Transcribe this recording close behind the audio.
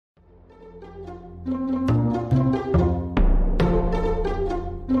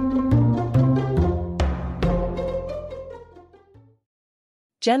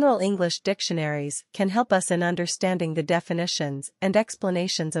General English dictionaries can help us in understanding the definitions and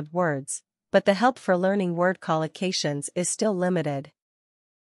explanations of words, but the help for learning word collocations is still limited.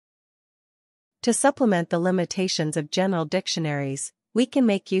 To supplement the limitations of general dictionaries, we can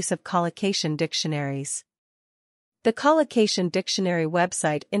make use of collocation dictionaries. The collocation dictionary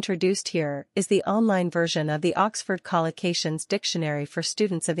website introduced here is the online version of the Oxford Collocations Dictionary for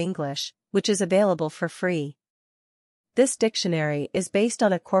Students of English, which is available for free. This dictionary is based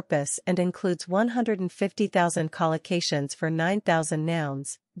on a corpus and includes 150,000 collocations for 9,000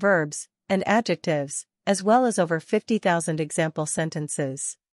 nouns, verbs, and adjectives, as well as over 50,000 example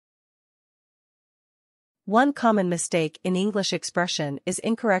sentences. One common mistake in English expression is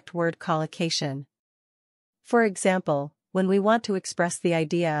incorrect word collocation. For example, when we want to express the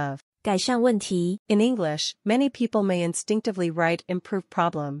idea of 改善问题 in English, many people may instinctively write improve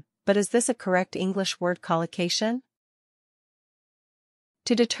problem, but is this a correct English word collocation?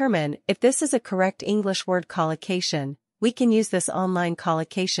 To determine if this is a correct English word collocation, we can use this online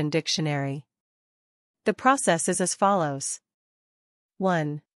collocation dictionary. The process is as follows.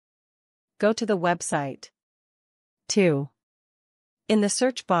 1. Go to the website. 2. In the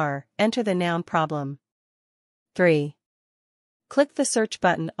search bar, enter the noun problem. 3. Click the search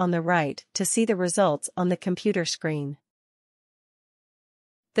button on the right to see the results on the computer screen.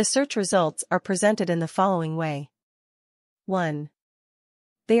 The search results are presented in the following way. 1.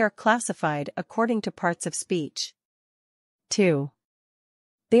 They are classified according to parts of speech. 2.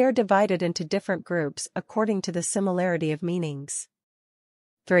 They are divided into different groups according to the similarity of meanings.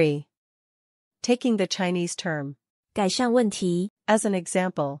 3. Taking the Chinese term 改善问题 as an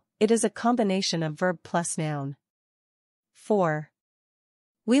example, it is a combination of verb plus noun. 4.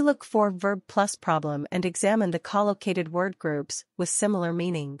 We look for verb plus problem and examine the collocated word groups with similar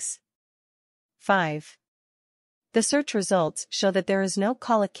meanings. 5. The search results show that there is no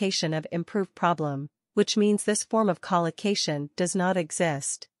collocation of improve problem, which means this form of collocation does not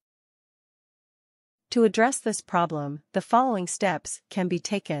exist. To address this problem, the following steps can be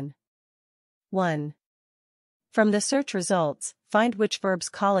taken. 1. From the search results, find which verbs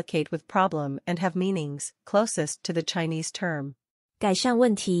collocate with problem and have meanings closest to the Chinese term. 改善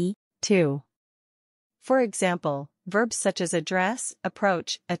问题 2. For example, verbs such as address,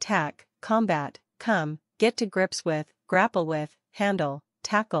 approach, attack, combat, come, get to grips with, grapple with, handle,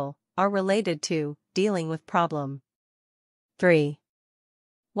 tackle, are related to dealing with problem. 3.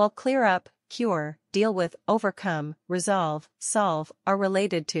 While clear up, cure, deal with, overcome, resolve, solve, are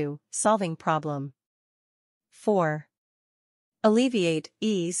related to solving problem. 4. Alleviate,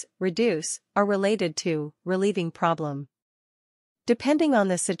 ease, reduce, are related to relieving problem. Depending on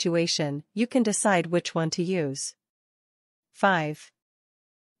the situation, you can decide which one to use. 5.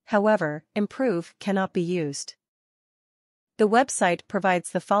 However, improve cannot be used. The website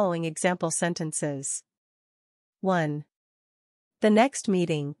provides the following example sentences. 1. The next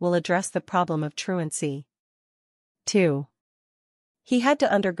meeting will address the problem of truancy. 2. He had to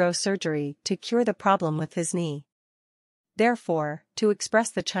undergo surgery to cure the problem with his knee. Therefore, to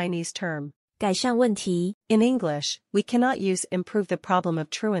express the Chinese term 改善问题 in English, we cannot use improve the problem of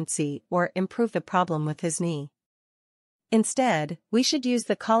truancy or improve the problem with his knee. Instead, we should use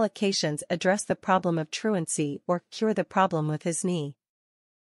the collocations address the problem of truancy or cure the problem with his knee.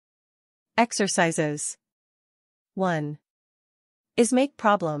 Exercises. 1. Is make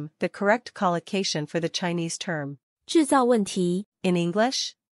problem the correct collocation for the Chinese term 制造问题 in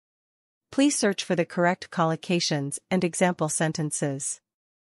English? Please search for the correct collocations and example sentences.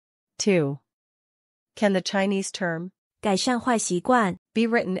 2. Can the Chinese term 改善坏习惯 be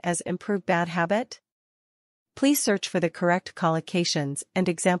written as improve bad habit? Please search for the correct collocations and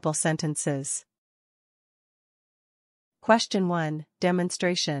example sentences. Question 1.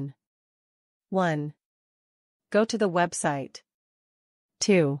 Demonstration. 1. Go to the website.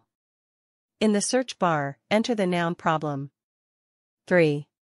 2. In the search bar, enter the noun problem. 3.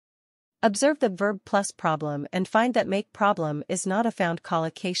 Observe the verb plus problem and find that make problem is not a found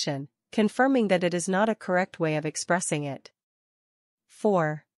collocation, confirming that it is not a correct way of expressing it.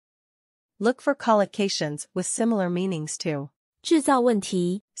 4. Look for collocations with similar meanings to 制造问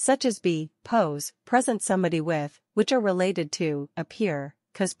题 such as be, pose, present somebody with, which are related to appear,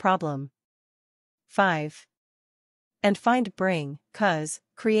 cause problem. 5. And find bring, cause,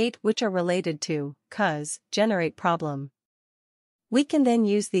 create which are related to cause, generate problem. We can then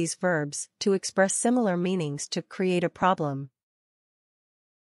use these verbs to express similar meanings to create a problem.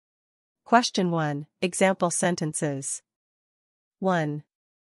 Question 1. Example sentences. 1.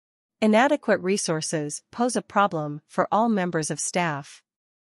 Inadequate resources pose a problem for all members of staff.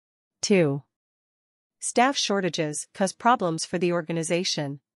 2. Staff shortages cause problems for the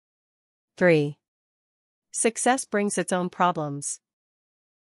organization. 3. Success brings its own problems.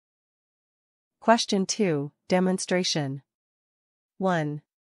 Question 2, Demonstration. 1.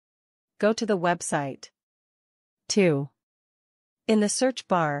 Go to the website. 2. In the search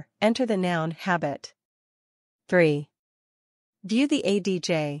bar, enter the noun habit. 3. View the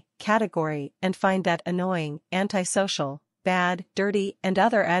ADJ category and find that annoying, antisocial, bad, dirty, and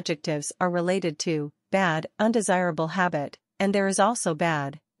other adjectives are related to bad, undesirable habit, and there is also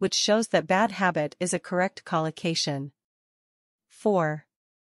bad, which shows that bad habit is a correct collocation. 4.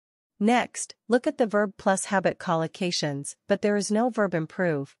 Next, look at the verb plus habit collocations, but there is no verb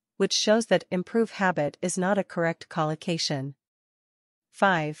improve, which shows that improve habit is not a correct collocation.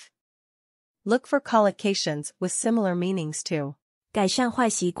 5. Look for collocations with similar meanings to 改善坏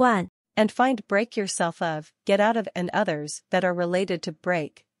习惯 and find break yourself of, get out of and others that are related to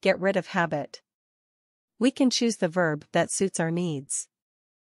break, get rid of habit. We can choose the verb that suits our needs.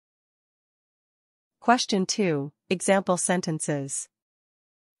 Question 2, Example sentences.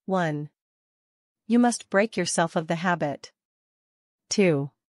 1. You must break yourself of the habit.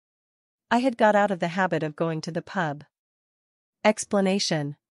 2. I had got out of the habit of going to the pub.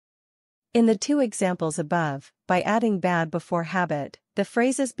 Explanation. In the two examples above, by adding bad before habit, the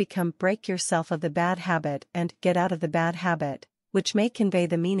phrases become break yourself of the bad habit and get out of the bad habit, which may convey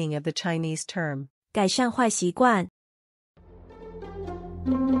the meaning of the Chinese term 改善坏习惯